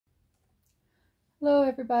Hello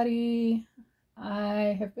everybody.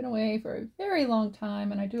 I have been away for a very long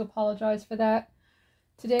time and I do apologize for that.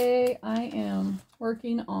 Today I am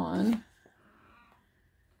working on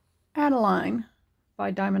Adaline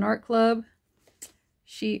by Diamond Art Club.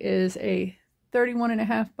 She is a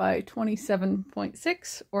 31.5 by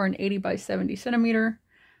 27.6 or an 80 by 70 centimeter.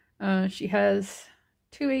 She has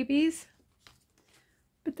 2 ABs,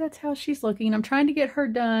 but that's how she's looking. I'm trying to get her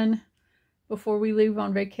done before we leave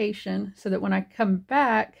on vacation so that when I come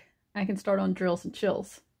back, I can start on drills and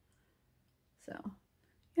chills. So,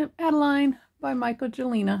 yep, Adaline by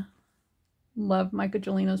Gelina. Love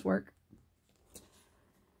Gelina's work.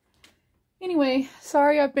 Anyway,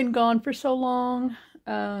 sorry I've been gone for so long.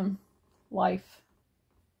 Life.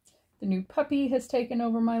 The new puppy has taken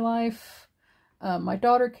over my life. My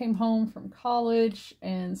daughter came home from college,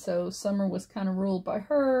 and so summer was kind of ruled by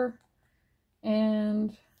her.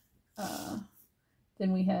 And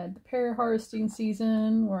then we had the pear harvesting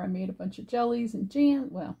season where I made a bunch of jellies and jam,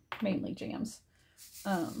 well, mainly jams.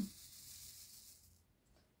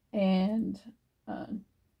 Canned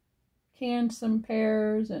some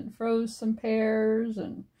pears and froze some pears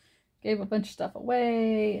and gave a bunch of stuff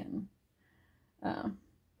away. And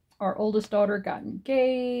our oldest daughter got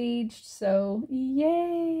engaged, so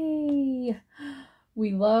yay!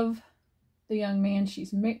 We love the young man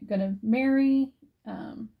she's gonna marry.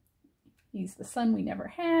 He's the son we never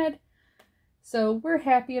had, so we're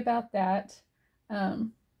happy about that.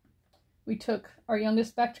 We took our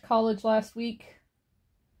youngest back to college last week,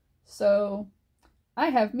 so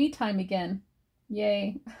I have me time again.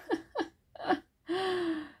 Yay.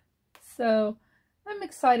 So I'm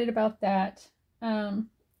excited about that.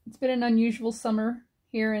 It's been an unusual summer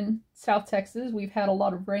here in South Texas. We've had a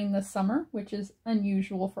lot of rain this summer, which is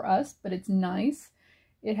unusual for us, but it's nice.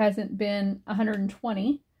 It hasn't been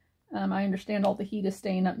 120. I understand all the heat is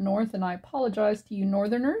staying up north, and I apologize to you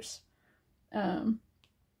northerners.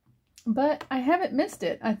 But I haven't missed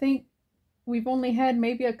it. I think we've only had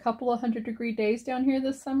maybe a couple of 100-degree days down here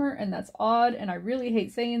this summer, and that's odd, and I really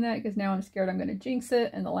hate saying that because now I'm scared I'm going to jinx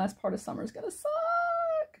it, and the last part of summer is going to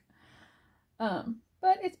suck.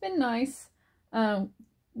 But it's been nice.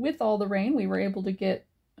 With all the rain, we were able to get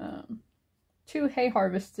 2 hay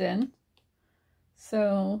harvests in,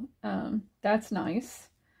 so that's nice.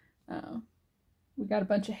 We got a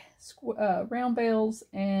bunch of round bales,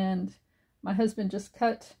 and my husband just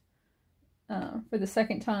cut for the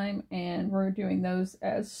second time, and we're doing those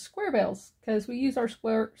as square bales because we use our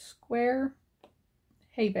square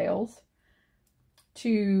hay bales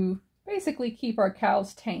to basically keep our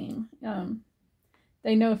cows tame.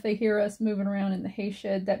 They know if they hear us moving around in the hay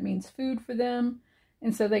shed, that means food for them,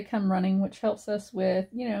 and so they come running, which helps us with,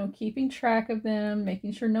 you know, keeping track of them,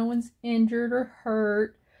 making sure no one's injured or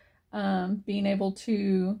hurt. Being able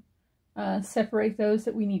to separate those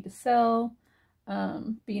that we need to sell,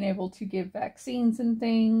 being able to give vaccines and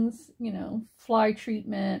things, you know, fly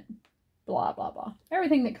treatment, blah, blah, blah.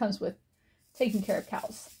 Everything that comes with taking care of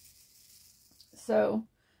cows. So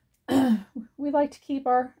we like to keep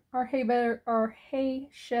our hay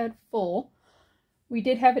shed full. We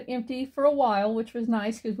did have it empty for a while, which was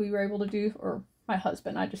nice because we were able to do, or my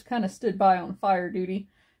husband, I just kind of stood by on fire duty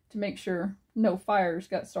to make sure no fires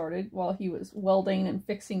got started while he was welding and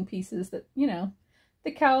fixing pieces that, you know,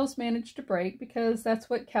 the cows managed to break, because that's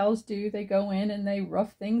what cows do. They go in and they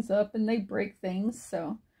rough things up and they break things.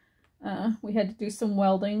 So we had to do some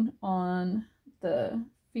welding on the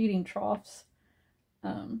feeding troughs.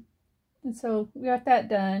 And so we got that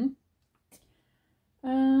done.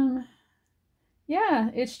 Yeah,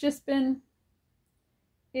 it's been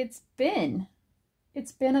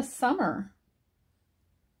a summer.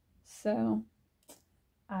 So,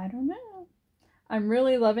 I don't know. I'm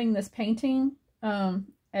really loving this painting.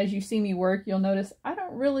 As you see me work, you'll notice I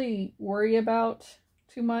don't really worry about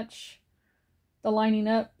too much the lining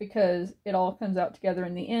up because it all comes out together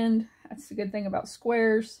in the end. That's the good thing about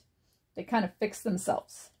squares. They kind of fix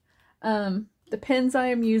themselves. The pens I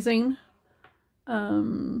am using,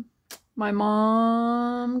 my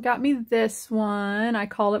mom got me this one. I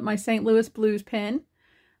call it my St. Louis Blues pen.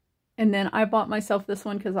 And then I bought myself this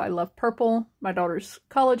one because I love purple. My daughter's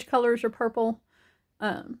college colors are purple.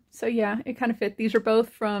 So yeah, it kind of fit. These are both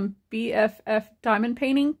from BFF diamond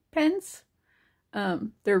painting pens.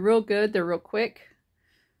 They're real good. They're real quick.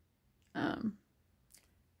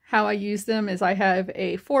 How I use them is I have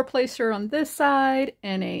a 4-placer on this side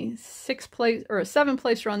and a 6-place or a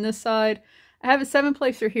 7-placer on this side. I have a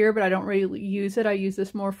 7-placer here, but I don't really use it. I use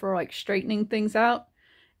this more for like straightening things out.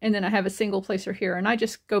 And then I have a single placer here, and I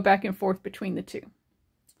just go back and forth between the two.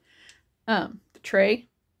 The tray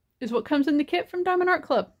is what comes in the kit from Diamond Art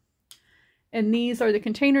Club. And these are the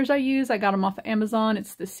containers I use. I got them off of Amazon.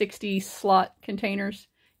 It's the 60 slot containers.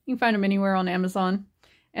 You can find them anywhere on Amazon.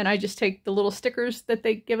 And I just take the little stickers that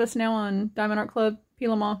they give us now on Diamond Art Club,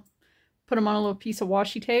 peel them off, put them on a little piece of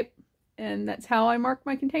washi tape, and that's how I mark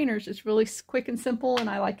my containers. It's really quick and simple, and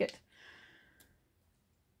I like it.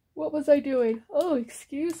 What was I doing? Oh,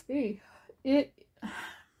 excuse me. I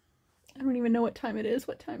don't even know what time it is.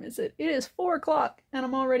 What time is it? It is 4 o'clock, and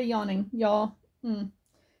I'm already yawning, y'all.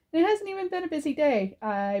 It hasn't even been a busy day.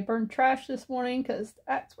 I burned trash this morning because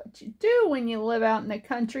that's what you do when you live out in the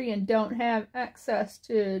country and don't have access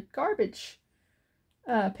to garbage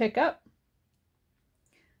pickup.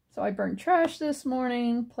 So I burned trash this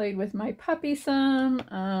morning, played with my puppy some.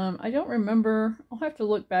 I don't remember. I'll have to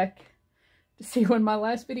look back to see when my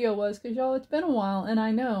last video was because, y'all, it's been a while, and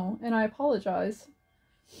I know, and I apologize.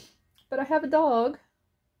 But I have a dog,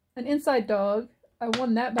 an inside dog. I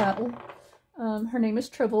won that battle. Her name is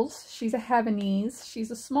Tribbles. She's a Havanese.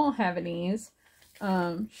 She's a small Havanese.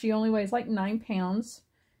 She only weighs like 9 pounds.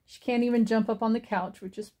 She can't even jump up on the couch,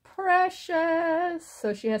 which is precious.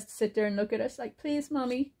 So she has to sit there and look at us like, please,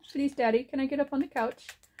 mommy, please, daddy, can I get up on the couch?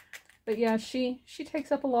 But yeah, she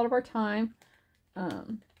takes up a lot of our time.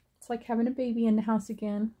 It's like having a baby in the house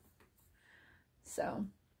again. So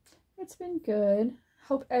it's been good.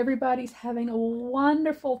 Hope everybody's having a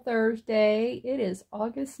wonderful Thursday. It is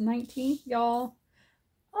August 19th, y'all.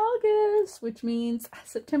 August, which means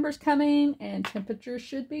September's coming and temperatures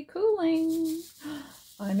should be cooling.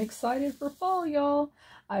 I'm excited for fall, y'all.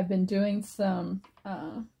 I've been doing some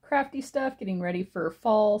crafty stuff, getting ready for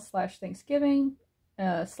fall / Thanksgiving /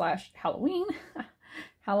 Halloween.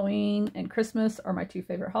 Halloween and Christmas are my 2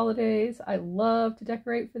 favorite holidays. I love to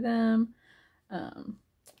decorate for them.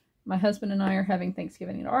 My husband and I are having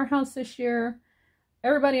Thanksgiving at our house this year.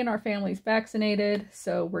 Everybody in our family is vaccinated,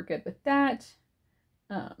 so we're good with that.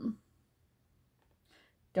 Don't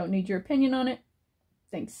need your opinion on it.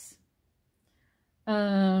 Thanks.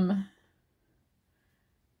 So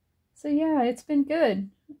yeah, it's been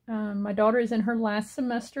good. My daughter is in her last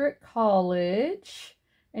semester at college,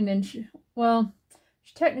 and then she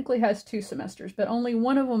technically has 2 semesters, but only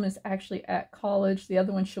one of them is actually at college. The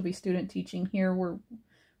other one she'll be student teaching here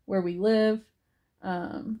where we live.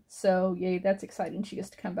 So yay, that's exciting. She gets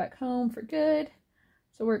to come back home for good.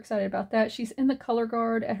 So we're excited about that. She's in the color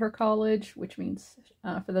guard at her college, which means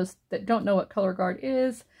for those that don't know what color guard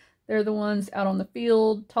is, they're the ones out on the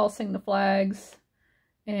field tossing the flags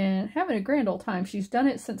and having a grand old time. She's done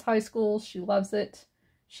it since high school. She loves it.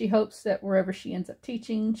 She hopes that wherever she ends up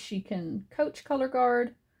teaching, she can coach color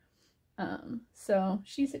guard. So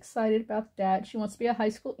she's excited about that. She wants to be a high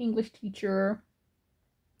school English teacher.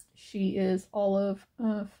 She is all of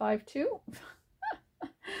 5'2".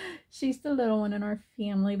 She's the little one in our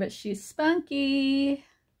family, but she's spunky.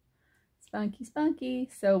 Spunky.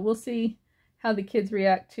 So we'll see how the kids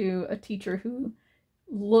react to a teacher who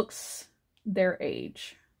looks their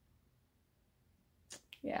age.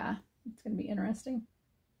 Yeah, it's going to be interesting.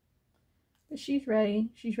 But she's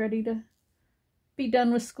ready. She's ready to be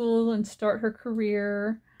done with school and start her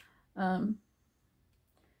career.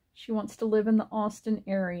 She wants to live in the Austin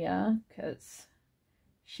area because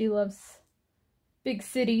she loves big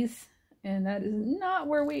cities, and that is not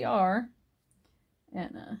where we are.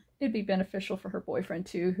 And it'd be beneficial for her boyfriend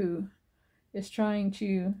too, who is trying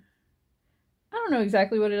to, I don't know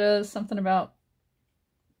exactly what it is, something about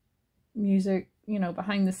music, you know,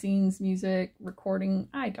 behind the scenes music, recording,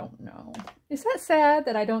 I don't know. Is that sad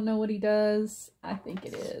that I don't know what he does? I think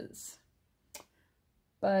it is.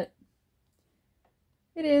 But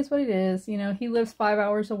it is what it is. You know, he lives 5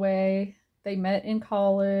 hours away. They met in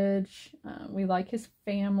college. We like his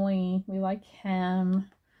family. We like him.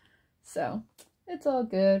 So it's all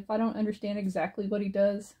good. If I don't understand exactly what he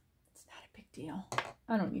does, it's not a big deal.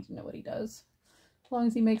 I don't need to know what he does. As long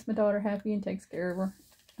as he makes my daughter happy and takes care of her.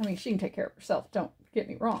 I mean, she can take care of herself. Don't get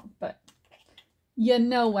me wrong, but you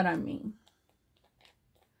know what I mean.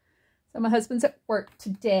 So my husband's at work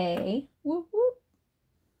today. Whoop, whoop.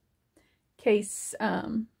 Case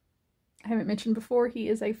I haven't mentioned before, he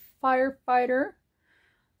is a firefighter.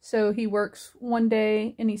 So he works 1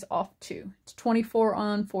 day and he's off 2. It's 24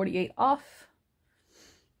 on, 48 off.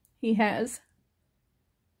 He has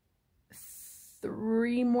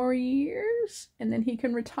 3 more years and then he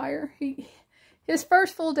can retire. His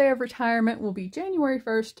first full day of retirement will be January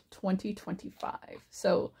 1st, 2025.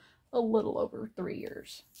 So a little over 3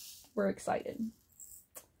 years. We're excited.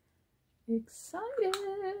 Excited.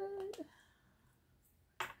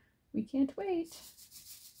 We can't wait.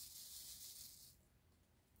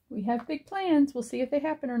 We have big plans. We'll see if they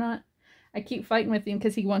happen or not. I keep fighting with him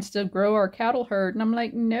because he wants to grow our cattle herd. And I'm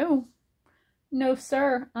like, no, No,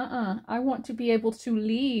 sir. I want to be able to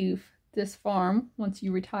leave this farm once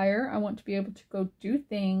you retire. I want to be able to go do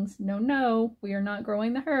things. No, no. We are not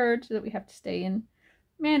growing the herd so that we have to stay and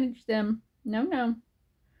manage them. No, no.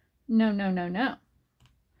 No, no, no, no.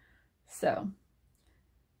 So,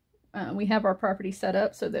 we have our property set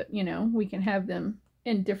up so that, you know, we can have them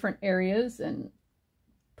in different areas and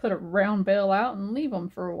put a round bale out and leave them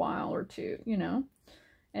for a while or two, you know.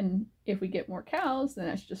 And if we get more cows, then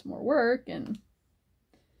that's just more work, and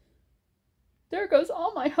there goes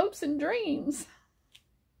all my hopes and dreams.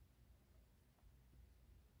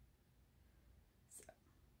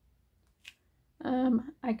 So,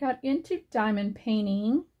 I got into diamond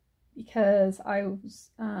painting because I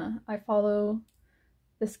follow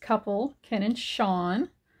this couple, Ken and Sean,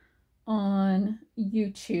 on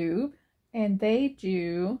YouTube, and they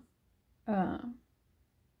do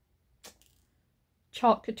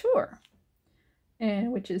chalk couture,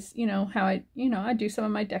 and which is, you know, how I do some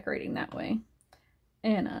of my decorating that way,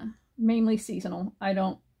 and mainly seasonal.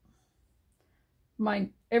 My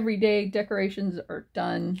everyday decorations are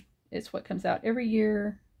done. It's what comes out every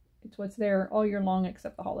year. It's what's there all year long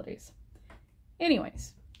except the holidays.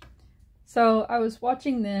 Anyways, so I was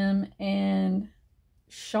watching them, and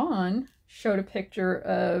Sean showed a picture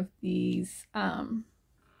of these koi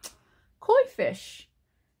fish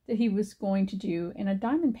that he was going to do in a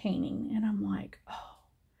diamond painting, and I'm like, oh,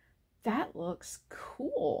 that looks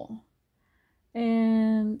cool.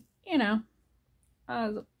 And you know,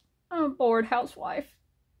 I'm a bored housewife,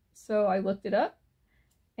 so I looked it up,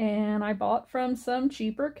 and I bought from some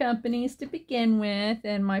cheaper companies to begin with,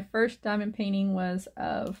 and my first diamond painting was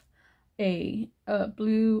of a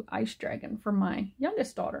blue ice dragon for my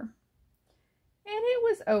youngest daughter, and it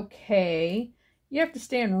was okay. You have to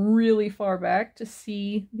stand really far back to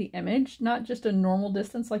see the image, not just a normal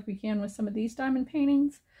distance like we can with some of these diamond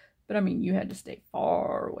paintings, but I mean, you had to stay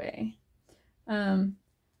far away.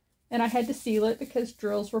 And I had to seal it because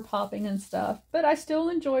drills were popping and stuff, but I still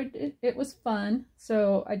enjoyed it. It was fun.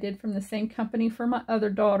 So I did from the same company for my other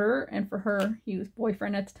daughter, and for her, he was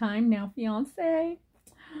boyfriend at the time, now fiance.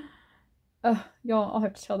 Y'all, I'll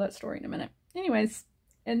have to tell that story in a minute. Anyways,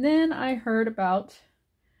 and then I heard about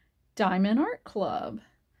Diamond Art Club,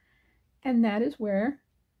 and that is where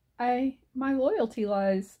my loyalty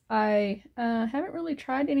lies. I haven't really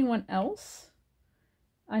tried anyone else.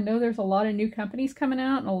 I know there's a lot of new companies coming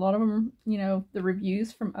out, and a lot of them, you know, the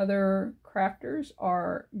reviews from other crafters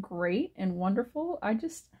are great and wonderful. I'm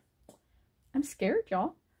scared,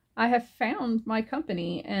 y'all. I have found my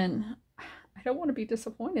company, and I don't want to be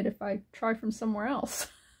disappointed if I try from somewhere else.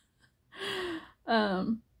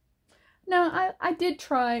 No, I did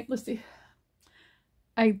try. Let's see.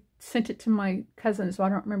 I sent it to my cousin, so I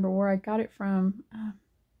don't remember where I got it from.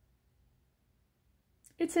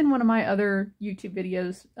 It's in one of my other YouTube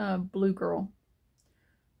videos, Blue Girl.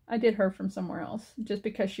 I did her from somewhere else, just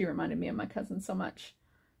because she reminded me of my cousin so much.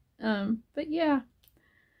 But yeah.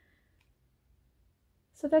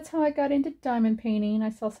 So that's how I got into diamond painting.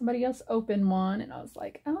 I saw somebody else open one, and I was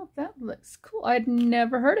like, oh, that looks cool. I'd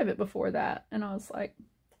never heard of it before that. And I was like,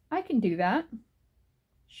 I can do that.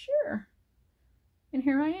 Sure. And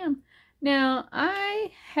here I am. Now,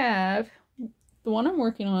 I have the one I'm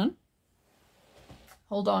working on.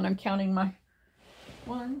 Hold on, I'm counting my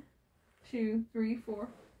 1, 2, 3, 4,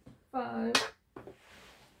 5,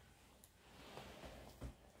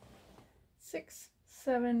 6,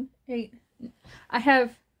 7, 8. I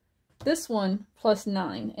have this one plus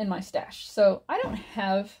 9 in my stash. So I don't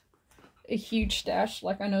have a huge stash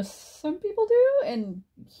like I know some people do, and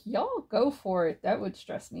y'all go for it. That would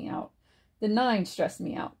stress me out. The 9 stressed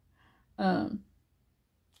me out. But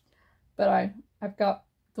I've got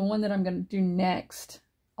the one that I'm going to do next.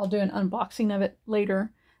 I'll do an unboxing of it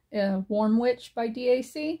later. Warm Witch by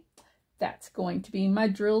DAC. That's going to be my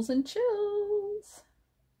drills and chills.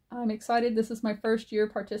 I'm excited. This is my first year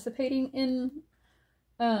participating in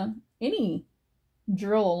any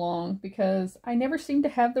drill along, because I never seem to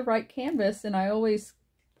have the right canvas, and I always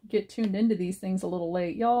get tuned into these things a little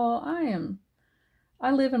late. Y'all,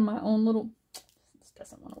 I live in my own little, this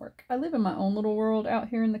doesn't want to work. I live in my own little world out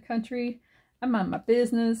here in the country. I mind my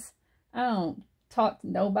business. I don't talk to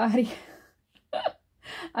nobody.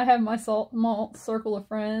 I have my small circle of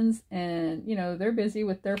friends, and, you know, they're busy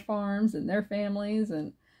with their farms and their families,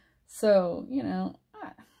 and so, you know,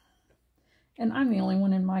 and I'm the only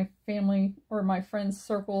one in my family or my friends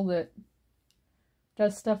circle that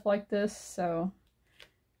does stuff like this. So,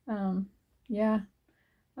 yeah,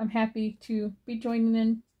 I'm happy to be joining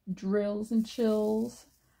in drills and chills.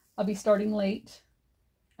 I'll be starting late.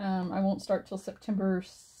 I won't start till September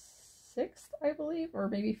 6th, I believe, or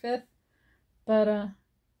maybe 5th. But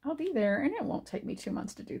I'll be there, and it won't take me 2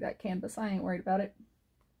 months to do that canvas. I ain't worried about it.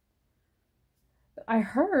 But I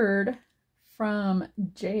heard from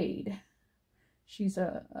Jade. She's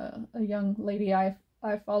a young lady I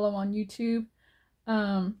follow on YouTube.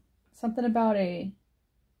 Something about a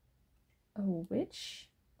witch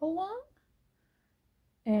along.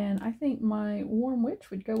 And I think my warm witch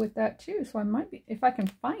would go with that too. So I might be, if I can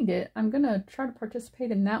find it, I'm going to try to participate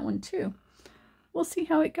in that one too. We'll see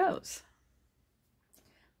how it goes.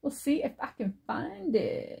 We'll see if I can find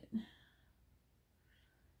it.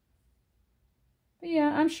 But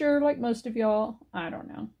yeah, I'm sure like most of y'all, I don't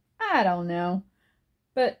know.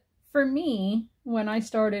 But for me, when I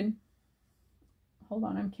started, hold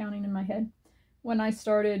on, I'm counting in my head. When I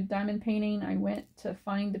started diamond painting, I went to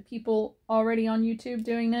find the people already on YouTube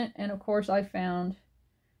doing it. And of course, I found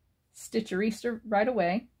Stitcherista right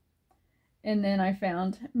away. And then I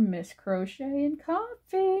found Miss Crochet and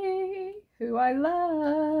Coffee, who I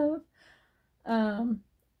love.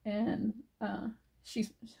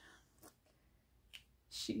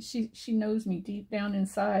 She knows me deep down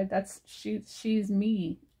inside. She's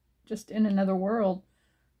me, just in another world.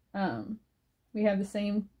 We have the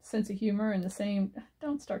same sense of humor and the same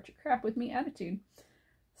don't start your crap with me attitude.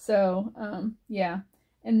 So, yeah.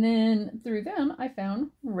 And then through them, I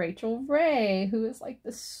found Rachel Ray, who is like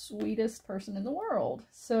the sweetest person in the world.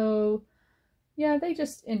 So, yeah, they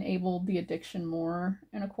just enabled the addiction more.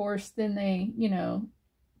 And of course, then they, you know,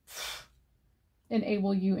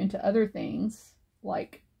 enable you into other things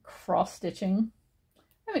like cross-stitching. I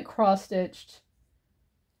haven't cross-stitched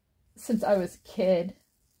since I was a kid.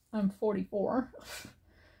 I'm 44,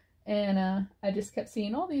 and I just kept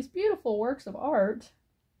seeing all these beautiful works of art,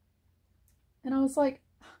 and I was like,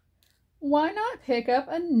 why not pick up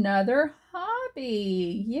another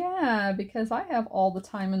hobby? Yeah, because I have all the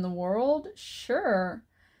time in the world, sure.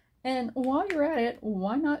 And while you're at it,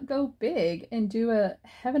 why not go big and do a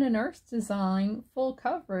Heaven and Earth design, full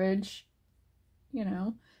coverage, you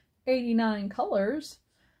know, 89 colors.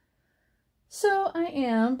 So I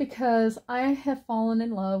am, because I have fallen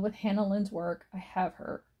in love with Hannah Lynn's work. I have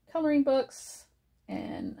her coloring books,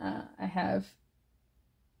 and I have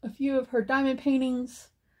a few of her diamond paintings,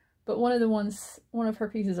 but one of her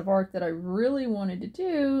pieces of art that I really wanted to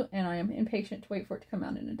do, and I am impatient to wait for it to come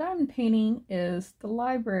out in a diamond painting, is the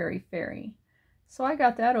Library Fairy. So I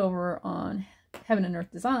got that over on Heaven and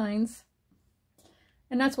Earth Designs,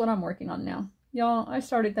 and that's what I'm working on now. Y'all, I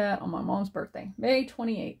started that on my mom's birthday, May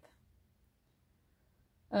 28th.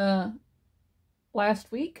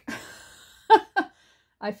 Last week,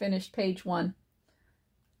 I finished page 1.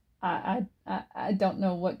 I don't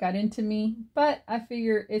know what got into me, but I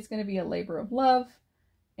figure it's going to be a labor of love,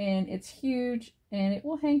 and it's huge, and it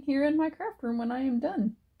will hang here in my craft room when I am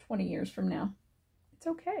done 20 years from now. It's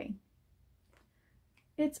okay.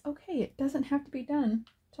 It's okay. It doesn't have to be done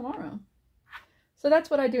tomorrow. So that's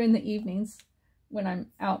what I do in the evenings when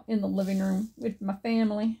I'm out in the living room with my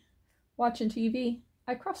family watching TV.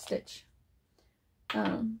 I cross stitch.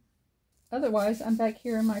 Otherwise, I'm back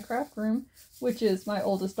here in my craft room, which is my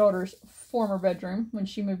oldest daughter's former bedroom. When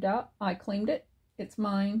she moved out, I claimed it. It's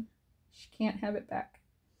mine. She can't have it back.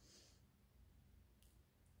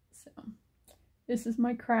 So, this is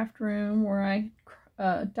my craft room where I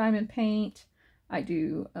diamond paint. I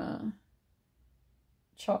do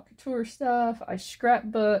chalk couture stuff. I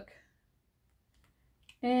scrapbook.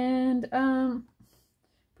 And,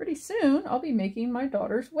 pretty soon, I'll be making my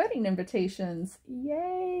daughter's wedding invitations.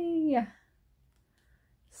 Yay!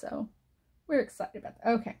 So, we're excited about that.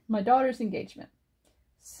 Okay, my daughter's engagement.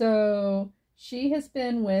 So, she has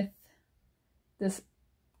been with this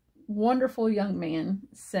wonderful young man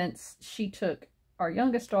since she took our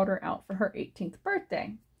youngest daughter out for her 18th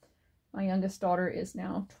birthday. My youngest daughter is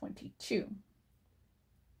now 22. So,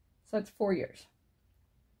 that's 4 years.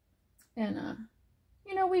 And,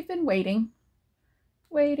 you know, we've been waiting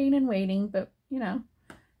and waiting, but, you know,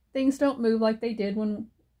 things don't move like they did when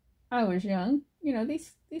I was young. You know,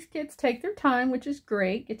 these kids take their time, which is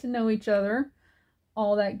great, get to know each other,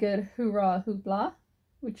 all that good hoorah hoopla,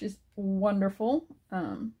 which is wonderful.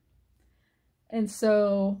 And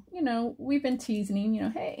so, you know, we've been teasing him, you know,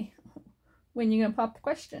 hey, when you gonna pop the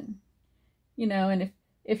question? You know, and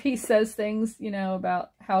if he says things, you know,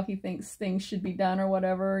 about how he thinks things should be done or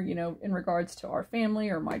whatever, you know, in regards to our family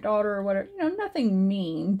or my daughter or whatever, you know, nothing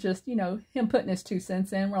mean, just, you know, him putting his 2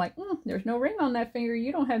 cents in. We're like, there's no ring on that finger.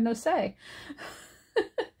 You don't have no say.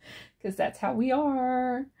 Because that's how we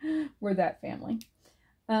are. We're that family.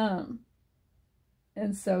 And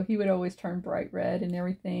so he would always turn bright red and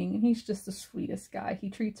everything. And he's just the sweetest guy.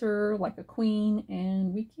 He treats her like a queen,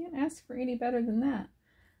 and we can't ask for any better than that.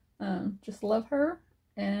 Just love her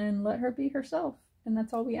and let her be herself. And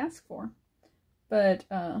that's all we ask for. But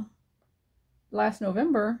last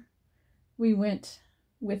November, we went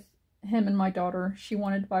with him and my daughter. She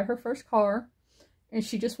wanted to buy her first car, and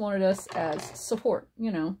she just wanted us as support,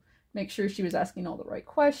 you know, make sure she was asking all the right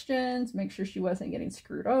questions, make sure she wasn't getting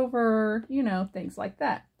screwed over, you know, things like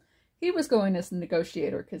that. He was going as a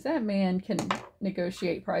negotiator because that man can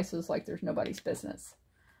negotiate prices like there's nobody's business.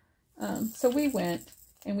 So we went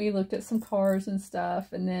and we looked at some cars and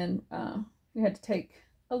stuff, and then we had to take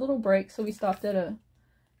a little break. So we stopped at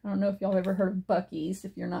I don't know if y'all ever heard of Buc-ee's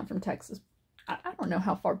if you're not from Texas. I don't know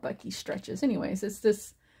how far Buc-ee's stretches. Anyways, it's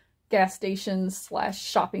this gas station /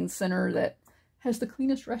 shopping center that has the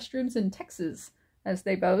cleanest restrooms in Texas, as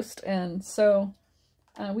they boast. And so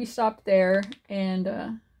we stopped there,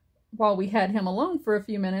 and while we had him alone for a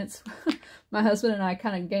few minutes, my husband and I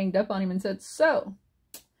kind of ganged up on him and said, "So,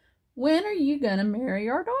 when are you going to marry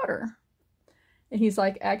our daughter?" And he's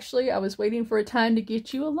like, "Actually, I was waiting for a time to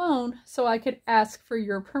get you alone so I could ask for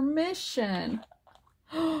your permission."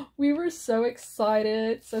 We were so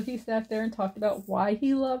excited. So he sat there and talked about why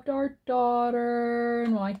he loved our daughter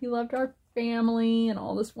and why he loved our family and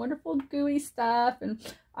all this wonderful gooey stuff. And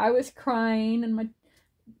I was crying, and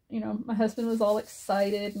my husband was all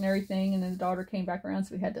excited and everything. And then the daughter came back around,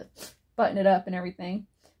 so we had to button it up and everything.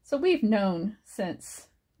 So we've known since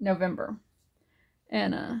November.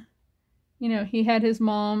 And, he had his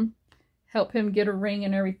mom help him get a ring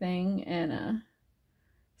and everything. And,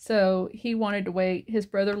 so he wanted to wait. His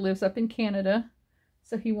brother lives up in Canada,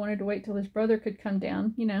 so he wanted to wait till his brother could come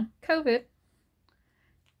down, COVID,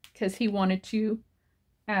 because he wanted to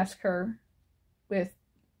ask her with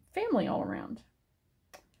family all around.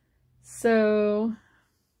 So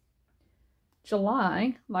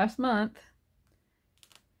July, last month,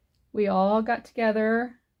 we all got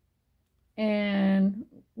together and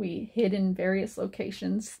we hid in various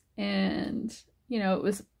locations, and, it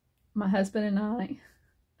was my husband and I.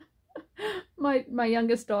 My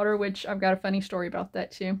youngest daughter, which I've got a funny story about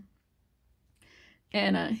that too,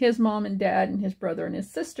 and his mom and dad and his brother and his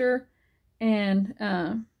sister, and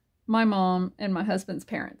my mom and my husband's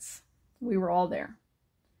parents. We were all there,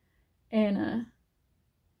 and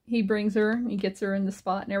he brings her, he gets her in the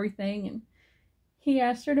spot and everything, and he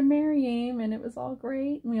asked her to marry him, and it was all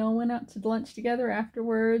great, and we all went out to lunch together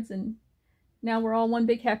afterwards, and now we're all one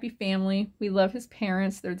big happy family. We love his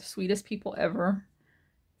parents. They're the sweetest people ever.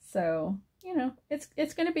 So,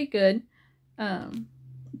 it's going to be good.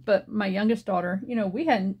 But my youngest daughter,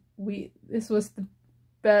 this was the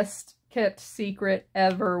best kept secret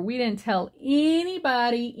ever. We didn't tell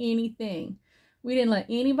anybody anything. We didn't let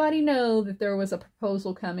anybody know that there was a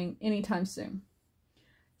proposal coming anytime soon.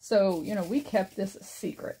 So, we kept this a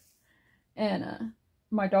secret. And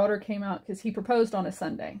my daughter came out because he proposed on a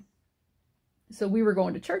Sunday. So we were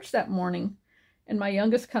going to church that morning, and my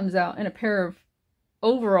youngest comes out in a pair of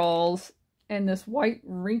overalls and this white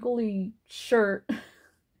wrinkly shirt.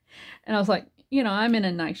 And I was like, I'm in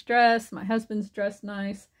a nice dress. My husband's dressed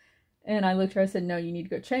nice. And I looked at her, I said, "No, you need to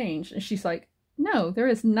go change." And she's like, "No, there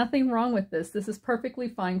is nothing wrong with this. This is perfectly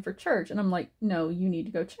fine for church." And I'm like, "No, you need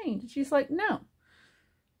to go change." And she's like, "No."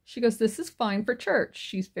 She goes, "This is fine for church."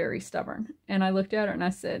 She's very stubborn. And I looked at her and I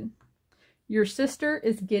said, "Your sister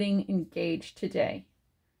is getting engaged today.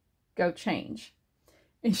 Go change."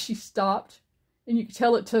 And she stopped. And you could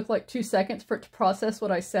tell it took like 2 seconds for it to process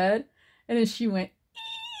what I said. And then she went,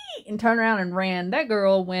 "Ee!" and turned around and ran. That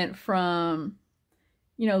girl went from,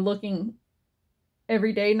 looking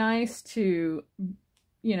everyday nice to,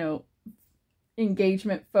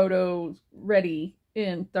 engagement photo ready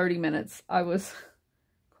in 30 minutes. I was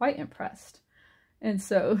quite impressed. And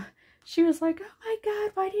so she was like, "Oh my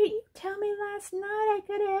God, why didn't you tell me last night? I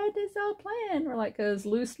could have had this all planned." We're like, "'Cause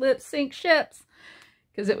loose lips sink ships."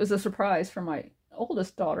 Because it was a surprise for my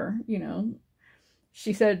oldest daughter,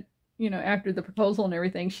 She said, after the proposal and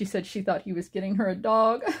everything, she said she thought he was getting her a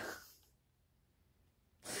dog.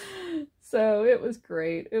 So it was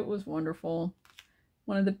great. It was wonderful.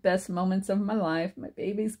 One of the best moments of my life. My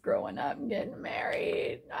baby's growing up and getting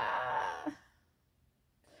married. Ah.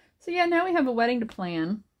 So yeah, now we have a wedding to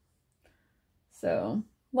plan. So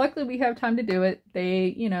luckily we have time to do it.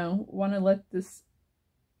 They, want to let this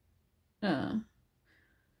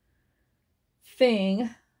thing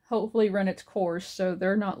hopefully run its course, so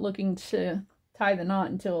they're not looking to tie the knot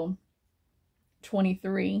until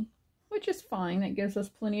 23, which is fine. That gives us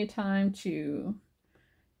plenty of time to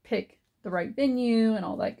pick the right venue and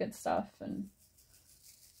all that good stuff. And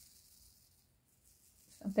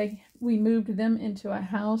so we moved them into a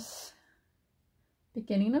house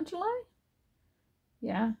beginning of July,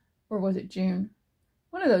 yeah, or was it June?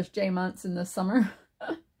 one of those J months in the summer.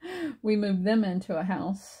 We moved them into a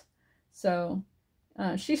house. So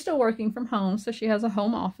she's still working from home. So she has a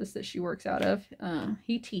home office that she works out of.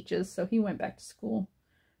 He teaches, so he went back to school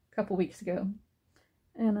a couple weeks ago.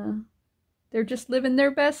 And they're just living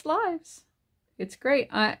their best lives. It's great.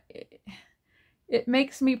 It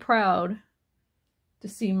makes me proud to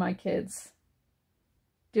see my kids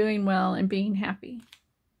doing well and being happy.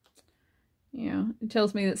 You know, it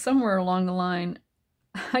tells me that somewhere along the line,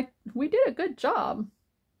 we did a good job.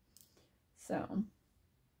 So,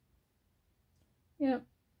 yeah,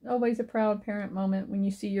 always a proud parent moment when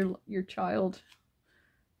you see your child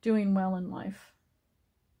doing well in life.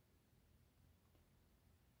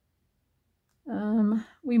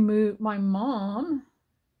 We moved, my mom,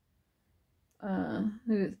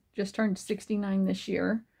 who just turned 69 this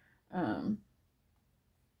year, when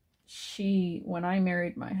I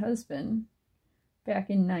married my husband back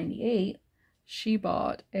in 98, she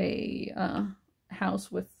bought a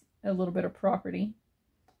house with a little bit of property,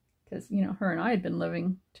 because, you know, her and I had been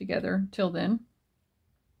living together till then.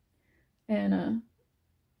 And,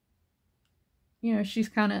 you know, she's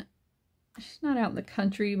not out in the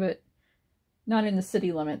country, but not in the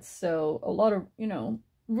city limits. So a lot of, you know,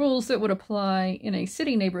 rules that would apply in a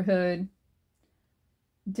city neighborhood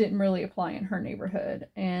didn't really apply in her neighborhood.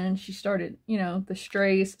 And she started, you know, the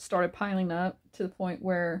strays started piling up to the point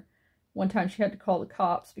where one time she had to call the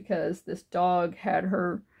cops because this dog had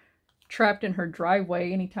her trapped in her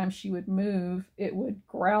driveway. Anytime she would move, it would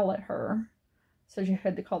growl at her. So she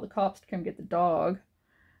had to call the cops to come get the dog.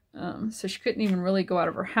 So she couldn't even really go out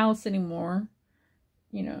of her house anymore,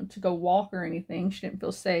 you know, to go walk or anything. She didn't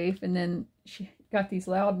feel safe. And then she got these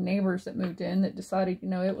loud neighbors that moved in that decided, you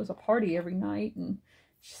know, it was a party every night. And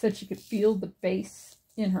she said she could feel the bass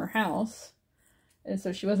in her house. And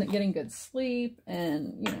so she wasn't getting good sleep.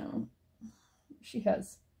 And, you know, she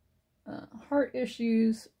has heart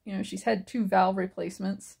issues. You know, she's had 2 valve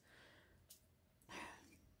replacements.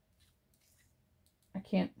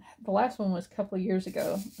 The last one was a couple of years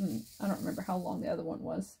ago. And I don't remember how long the other one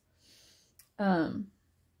was.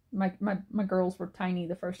 My girls were tiny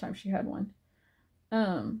the first time she had one.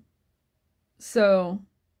 So,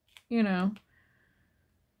 you know,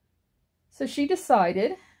 so she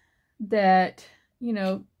decided that, you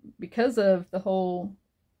know, because of the whole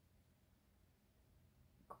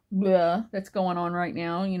blah that's going on right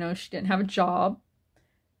now, you know, she didn't have a job.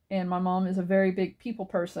 And my mom is a very big people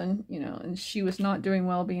person, you know, and she was not doing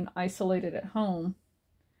well being isolated at home.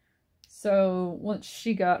 So once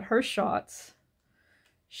she got her shots,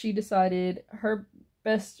 she decided her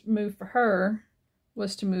best move for her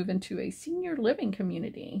was to move into a senior living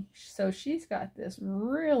community. So she's got this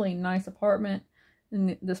really nice apartment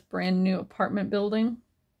in this brand new apartment building.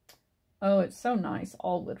 Oh, it's so nice.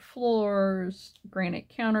 All wood floors, granite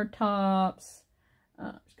countertops.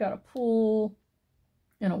 She's got a pool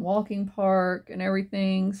and a walking park and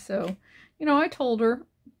everything. So, you know, I told her,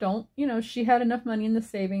 don't, you know, she had enough money in the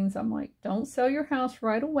savings. I'm like, don't sell your house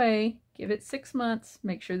right away. Give it 6 months.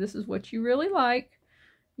 Make sure this is what you really like.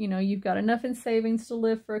 You know, you've got enough in savings to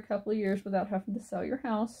live for a couple of years without having to sell your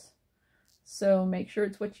house. So make sure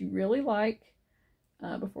it's what you really like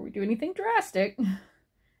before we do anything drastic.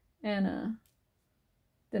 And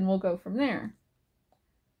then we'll go from there.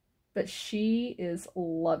 But she is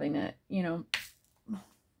loving it, you know.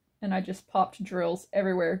 And I just popped drills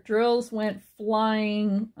everywhere. Drills went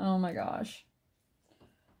flying. Oh my gosh.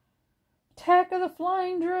 Attack of the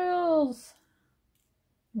flying drills.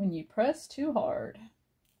 When you press too hard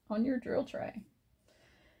on your drill tray.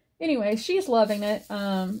 Anyway, she's loving it.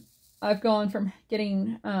 I've gone from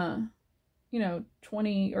getting, you know,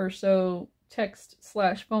 20 or so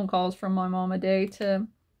text/phone calls from my mom a day to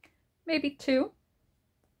maybe 2.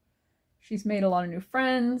 She's made a lot of new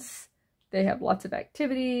friends. They have lots of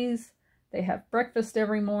activities. They have breakfast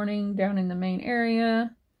every morning down in the main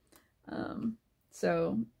area.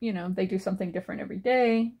 So, you know, they do something different every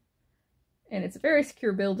day. And it's a very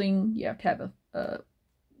secure building. You have to have a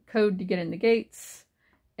code to get in the gates.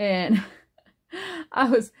 And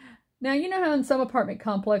now you know how in some apartment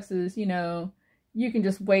complexes, you know, you can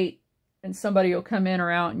just wait and somebody will come in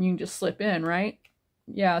or out and you can just slip in, right?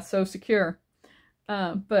 Yeah, so secure.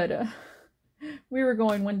 But we were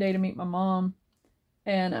going one day to meet my mom,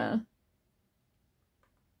 and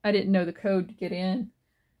I didn't know the code to get in.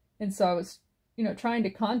 And so I was, you know, trying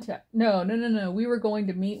to contact. No. We were going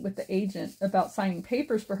to meet with the agent about signing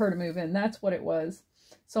papers for her to move in. That's what it was.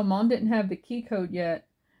 So mom didn't have the key code yet.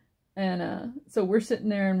 And so we're sitting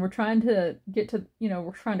there and we're trying to get to,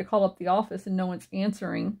 we're trying to call up the office and no one's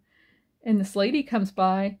answering. And this lady comes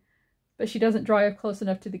by, but she doesn't drive close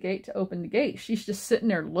enough to the gate to open the gate. She's just sitting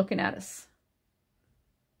there looking at us.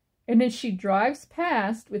 And then she drives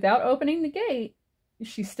past without opening the gate.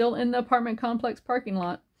 She's still in the apartment complex parking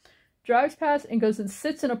lot. Drives past and goes and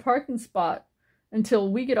sits in a parking spot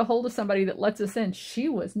until we get a hold of somebody that lets us in. She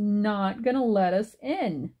was not going to let us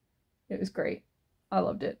in. It was great. I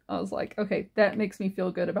loved it. I was like, okay, that makes me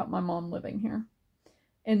feel good about my mom living here.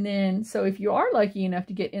 And then, so if you are lucky enough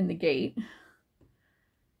to get in the gate,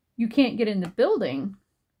 you can't get in the building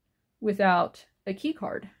without a key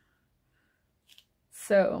card.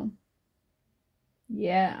 So,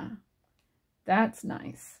 yeah, that's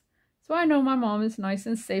nice. So I know my mom is nice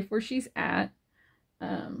and safe where she's at.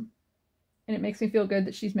 And it makes me feel good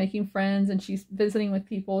that she's making friends and she's visiting with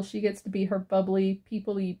people. She gets to be her bubbly,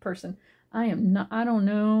 people-y person. I am not, I don't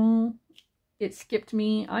know. It skipped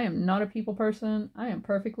me. I am not a people person. I am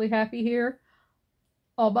perfectly happy here.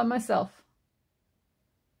 All by myself.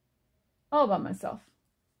 All by myself.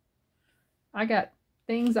 I got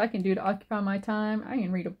things I can do to occupy my time. I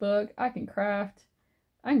can read a book. I can craft.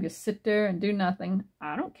 I can just sit there and do nothing.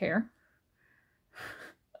 I don't care.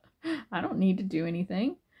 I don't need to do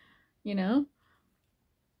anything. You know?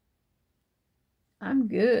 I'm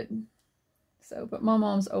good. So, but my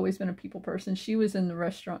mom's always been a people person. She was in the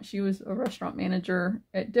restaurant. She was a restaurant manager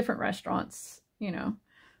at different restaurants, you know.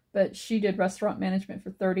 But she did restaurant management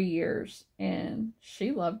for 30 years. And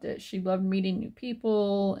she loved it. She loved meeting new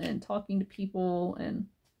people and talking to people. And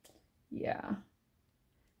yeah.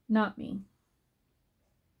 Not me.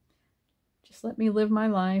 Just let me live my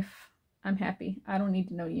life. I'm happy. I don't need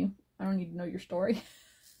to know you. I don't need to know your story.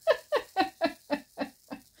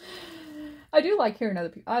 I do like hearing other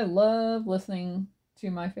people. I love listening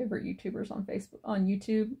to my favorite YouTubers on Facebook, on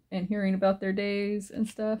YouTube, and hearing about their days and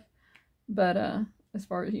stuff. But as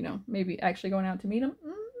far as, you know, maybe actually going out to meet them,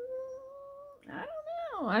 I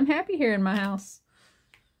don't know. I'm happy here in my house.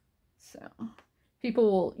 So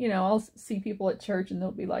people will, you know, I'll see people at church and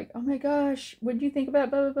they'll be like, oh my gosh, what did you think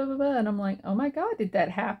about blah, blah, blah, blah, blah? And I'm like, oh my God, did that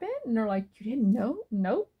happen? And they're like, you didn't know?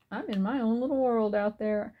 Nope. I'm in my own little world out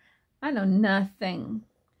there. I know nothing.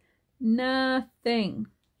 Nothing.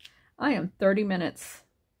 I am 30 minutes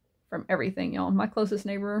from everything, y'all. My closest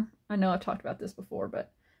neighbor, I know I've talked about this before,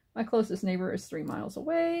 but my closest neighbor is 3 miles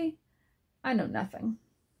away. I know nothing.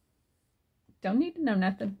 Don't need to know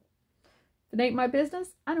nothing. If it ain't my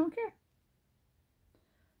business, I don't care.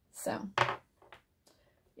 So,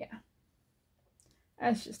 yeah.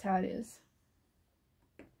 That's just how it is.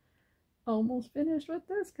 Almost finished with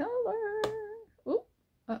this color. Oop.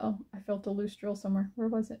 Uh-oh, I felt a loose drill somewhere. Where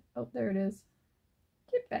was it? Oh, there it is.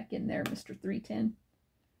 Get back in there, Mr. 310.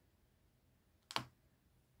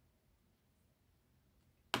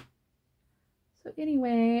 So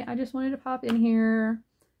anyway, I just wanted to pop in here,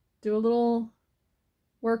 do a little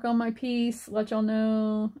work on my piece, let y'all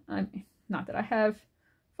know. I'm not that I have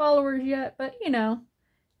followers yet, but you know,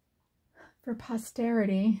 for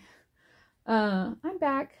posterity. I'm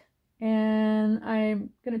back. And I'm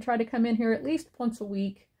going to try to come in here at least once a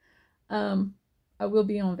week. I will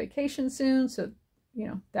be on vacation soon, so, you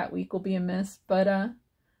know, that week will be a miss. But I'm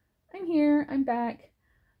here. I'm back.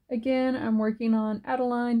 Again, I'm working on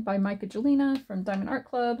Adaline by Micah Jelena from Diamond Art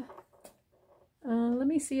Club. Let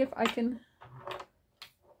me see if I can...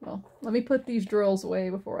 Well, let me put these drills away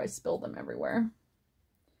before I spill them everywhere.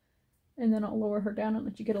 And then I'll lower her down and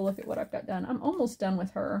let you get a look at what I've got done. I'm almost done with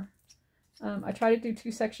her. I try to do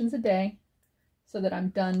 2 sections a day so that I'm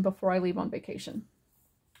done before I leave on vacation.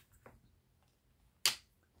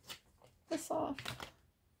 This off.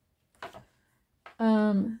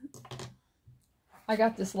 I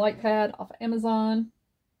got this light pad off of Amazon.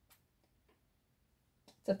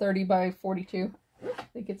 It's a 30 by 42. I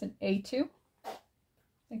think it's an A2. I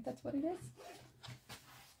think that's what it is.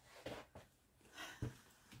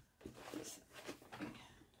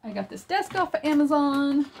 I got this desk off of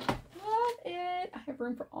Amazon. Love it. I have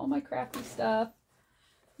room for all my crafty stuff,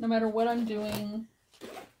 no matter what I'm doing.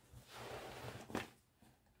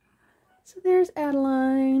 So there's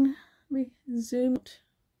Adaline. Let me zoom out.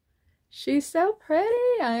 She's so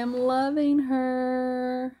pretty. I am loving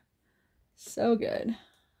her. So good.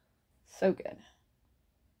 So good.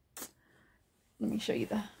 Let me show you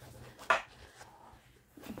the...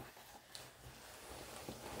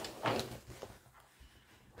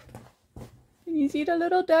 Can you see the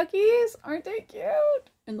little duckies? Aren't they cute?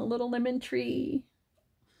 And the little lemon tree.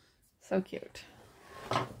 So cute.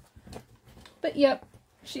 But yep,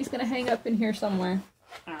 she's going to hang up in here somewhere.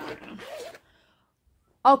 I don't know.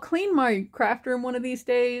 I'll clean my craft room one of these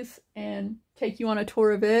days and take you on a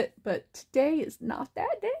tour of it. But today is not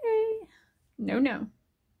that day. No, no.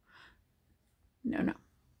 No, no.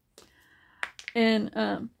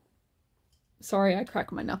 And, sorry, I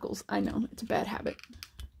crack my knuckles. I know, it's a bad habit.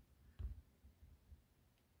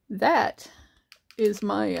 That is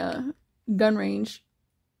my, gun range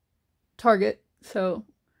target. So,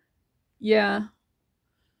 yeah.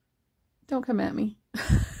 Don't come at me.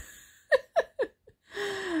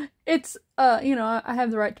 It's, you know, I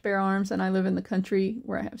have the right to bear arms, and I live in the country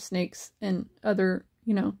where I have snakes and other,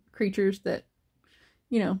 you know, creatures that,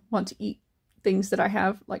 you know, want to eat things that I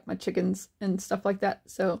have, like my chickens and stuff like that.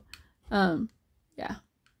 So, yeah.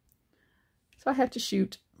 So I have to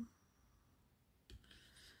shoot.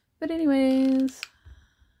 But anyways,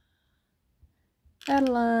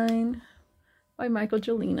 Adaline by Michael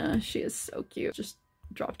Jelena. She is so cute. Just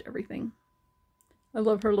dropped everything. I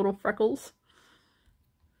love her little freckles.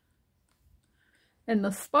 And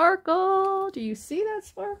the sparkle. Do you see that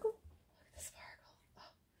sparkle? Look at the sparkle.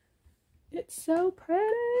 Oh, it's so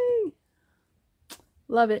pretty.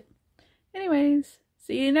 Love it. Anyways,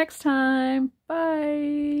 see you next time.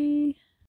 Bye.